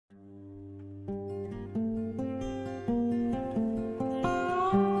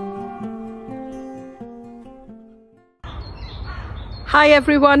Hi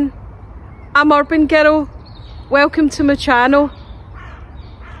everyone, I'm Urban Girl. Welcome to my channel.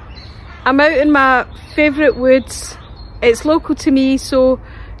 I'm out in my favourite woods. It's local to me, so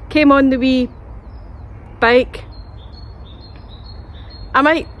came on the wee bike. I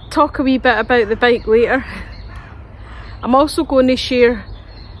might talk a wee bit about the bike later. I'm also going to share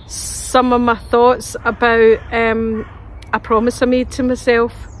some of my thoughts about a promise I made to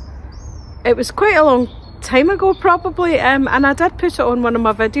myself. It was quite a long time ago probably, and I did put it on one of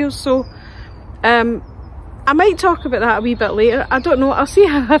my videos, so I might talk about that a wee bit later. I don't know, I'll see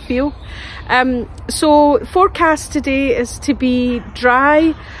how I feel. So forecast today is to be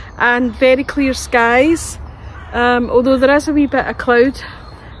dry and very clear skies, although there is a wee bit of cloud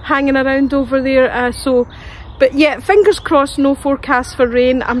hanging around over there, but yeah, fingers crossed, no forecast for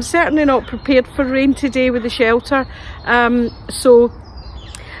rain. I'm certainly not prepared for rain today with the shelter, and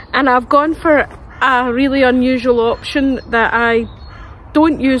I've gone for a really unusual option that I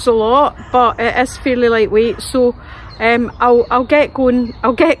don't use a lot, but it is fairly lightweight, so I'll get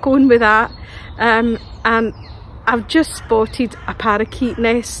going with that. And I've just spotted a parakeet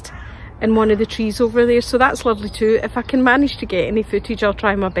nest in one of the trees over there, so that's lovely too. If I can manage to get any footage, I'll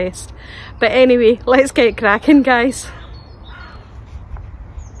try my best. But anyway, let's get cracking, guys.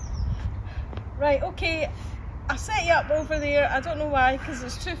 Right, okay, I set you up over there. I don't know why, because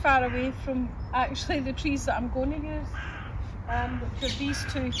it's too far away from actually the trees that I'm going to use, which are these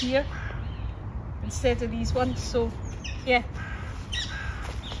two here instead of these ones, so yeah.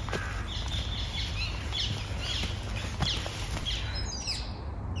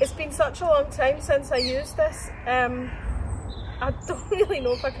 It's been such a long time since I used this. I don't really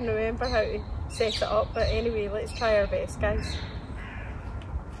know if I can remember how to set it up, but anyway, let's try our best, guys.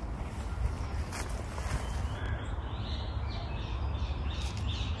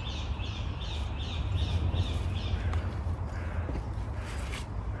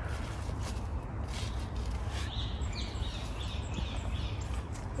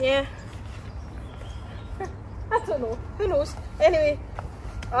 Yeah, I don't know, who knows. Anyway,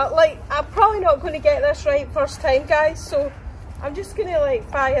 I'm probably not going to get this right first time, guys, so I'm just going to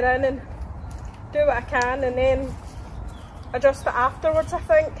fire in and do what I can and then adjust it afterwards, I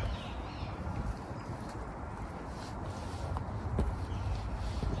think.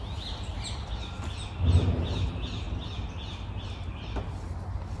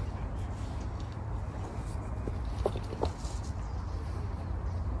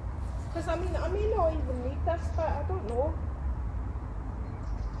 Because I mean, I may not even need this, but I don't know.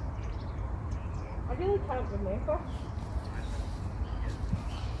 I really can't remember.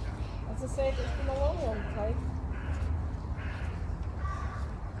 As I said, it's been a long time.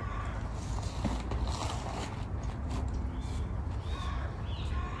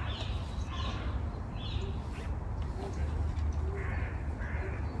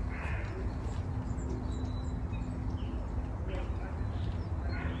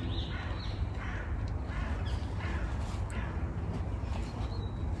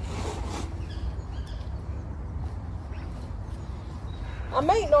 I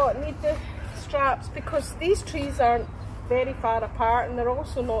might not need the straps because these trees aren't very far apart and they're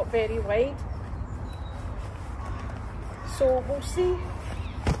also not very wide. So we'll see.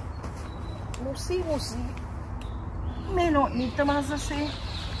 We'll see. May not need them, as I say.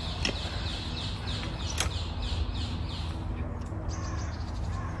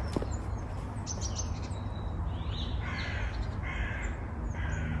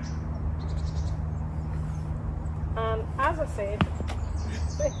 And as I said,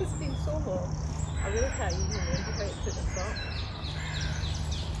 it's been so long, I really can't even remember how to put this up.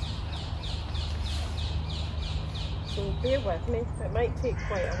 So bear with me, it might take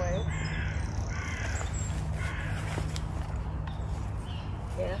quite a while.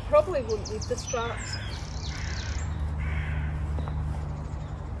 Yeah, probably won't need the straps.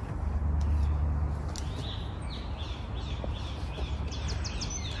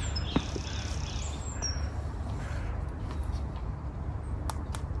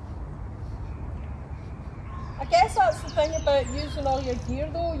 I guess that's the thing about using all your gear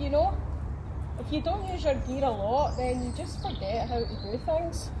though, you know. If you don't use your gear a lot, then you just forget how to do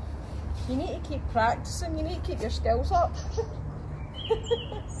things. You need to keep practicing, you need to keep your skills up.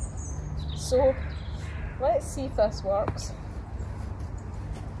 So, let's see if this works.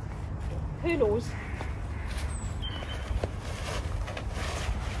 Who knows?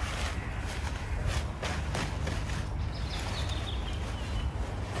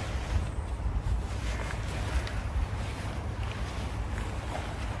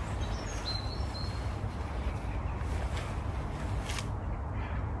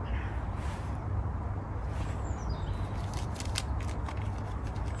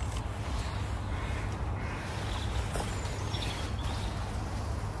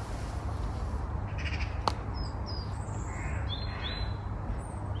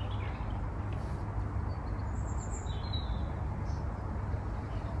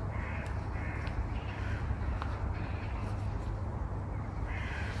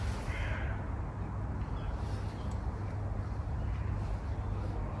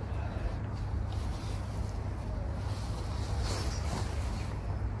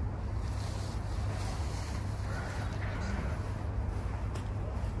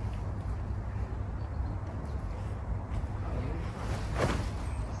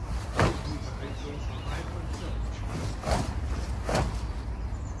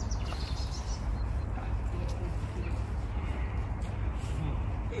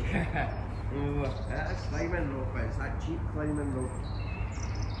 Oh, that's climbing rope, it's that cheap climbing rope.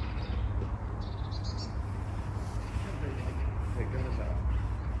 How good is that?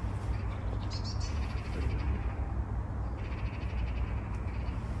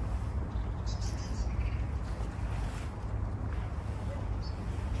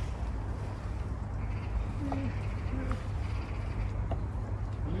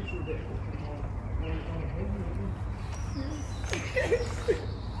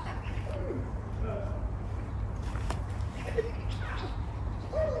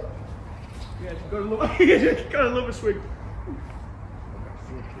 Yeah, got a little swing.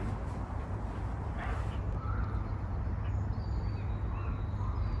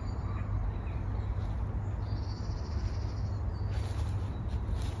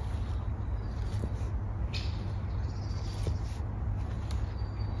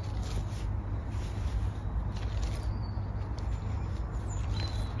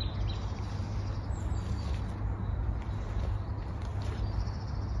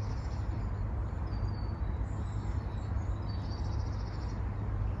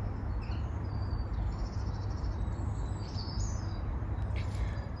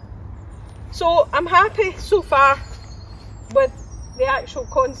 So I'm happy so far with the actual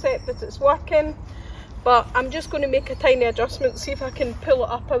concept that it's working, but I'm just going to make a tiny adjustment, see if I can pull it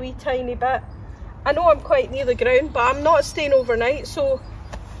up a wee tiny bit. I know I'm quite near the ground, but I'm not staying overnight, so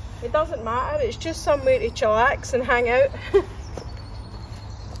it doesn't matter. It's just somewhere to chillax and hang out.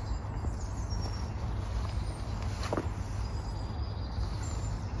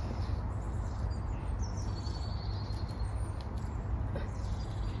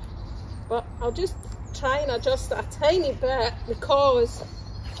 But I'll just try and adjust it a tiny bit, because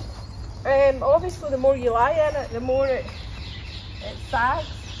obviously the more you lie in it, the more it sags.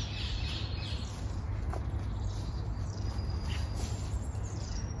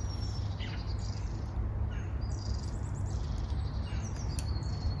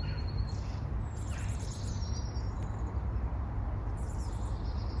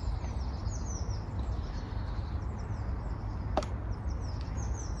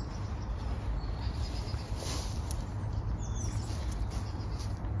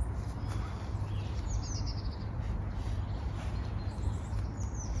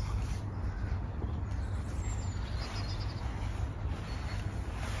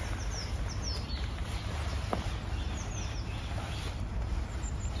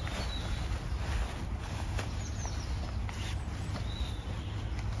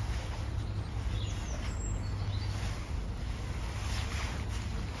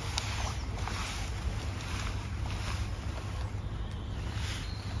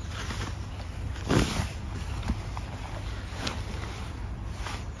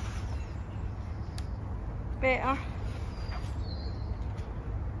 Better.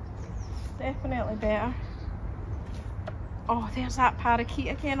 Definitely better. Oh, there's that parakeet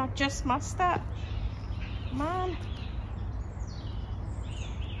again. I've just missed it. Man.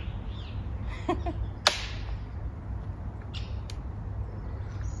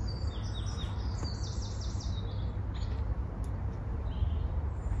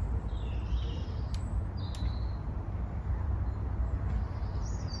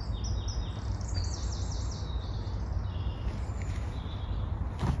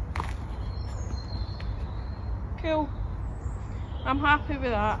 Cool. I'm happy with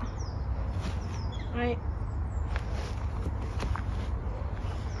that. Right.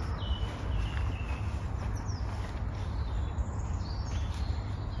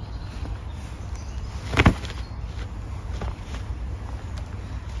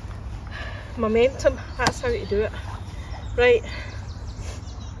 Momentum, that's how to do it. Right.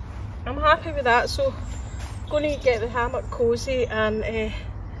 I'm happy with that, so I'm going to get the hammock cosy, and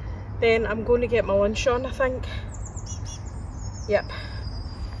then I'm going to get my lunch on, I think. Yep.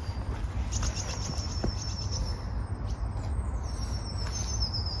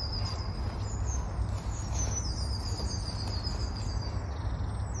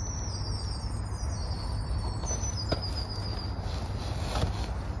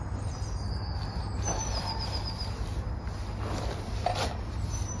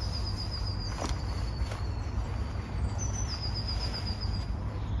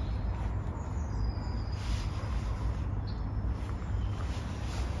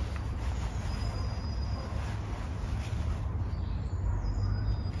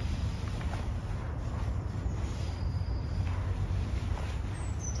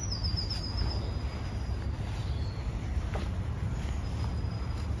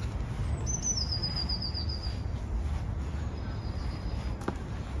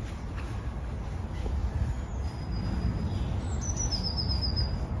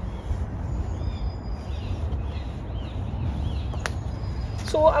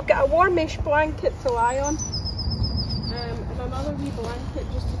 So I've got a warmish blanket to lie on, and another wee blanket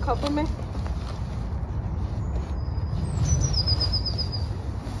just to cover me.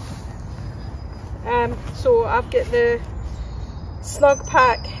 So I've got the Snug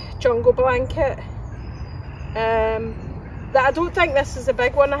Pack jungle blanket. That I don't think this is a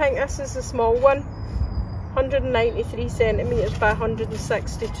big one, I think this is a small one. 193 centimetres by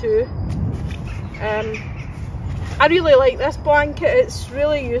 162. I really like this blanket, it's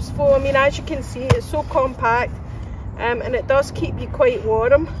really useful. I mean, as you can see, it's so compact, and it does keep you quite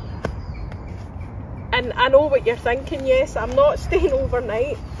warm. And I know what you're thinking, yes, I'm not staying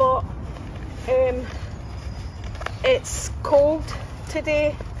overnight, but it's cold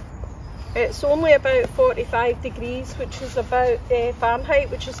today. It's only about 45 degrees, which is about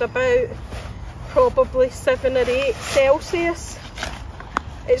Fahrenheit, which is about probably 7 or 8 Celsius.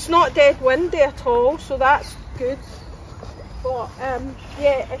 It's not dead windy at all, so that's good. But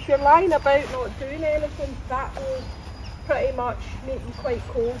yeah, if you're lying about not doing anything, that will pretty much make you quite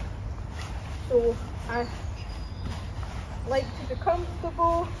cold. So I like to be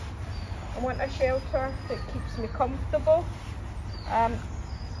comfortable. I want a shelter that keeps me comfortable, and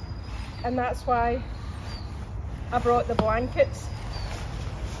that's why I brought the blankets,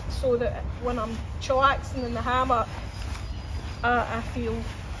 so that when I'm chillaxing in the hammock, I feel,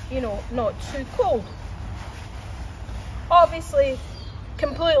 you know, not too cold. Obviously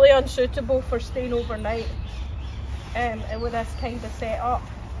completely unsuitable for staying overnight and with this kind of setup,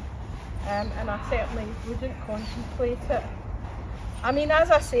 and I certainly wouldn't contemplate it. I mean, as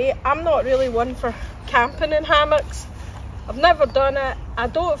I say, I'm not really one for camping in hammocks. I've never done it, I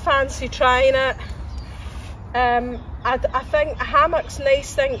don't fancy trying it. I think a hammock's a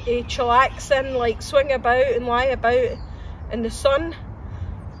nice thing to chillax in, like swing about and lie about in the sun,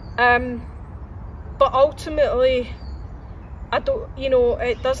 but ultimately I don't, you know,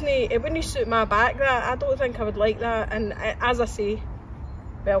 it wouldn't suit my back. That I don't think I would like that. And as I say,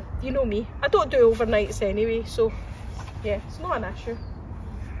 well, you know me, I don't do overnights anyway, so yeah, it's not an issue.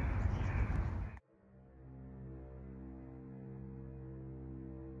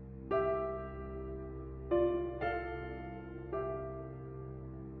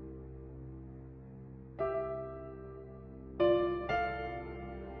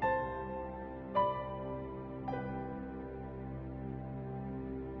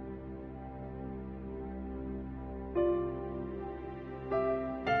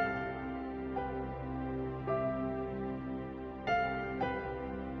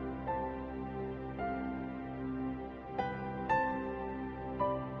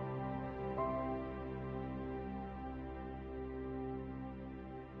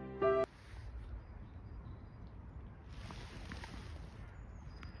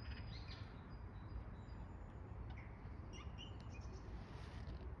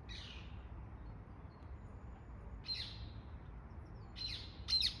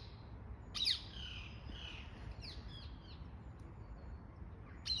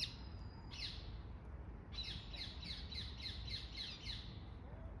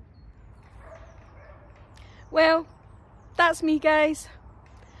 Well, that's me, guys.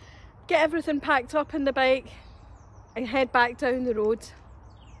 Get everything packed up in the bike and head back down the road.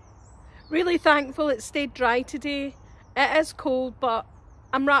 Really thankful it stayed dry today. It is cold, but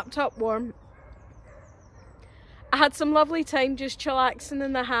I'm wrapped up warm. I had some lovely time just chillaxing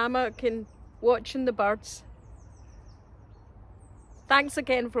in the hammock and watching the birds. Thanks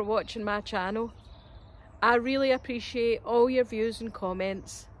again for watching my channel. I really appreciate all your views and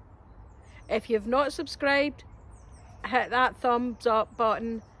comments. If you've not subscribed, hit that thumbs up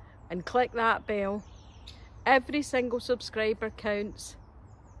button and click that bell. Every single subscriber counts.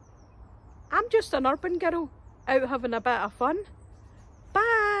 I'm just an urban girl out having a bit of fun.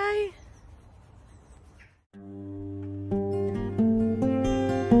 Bye!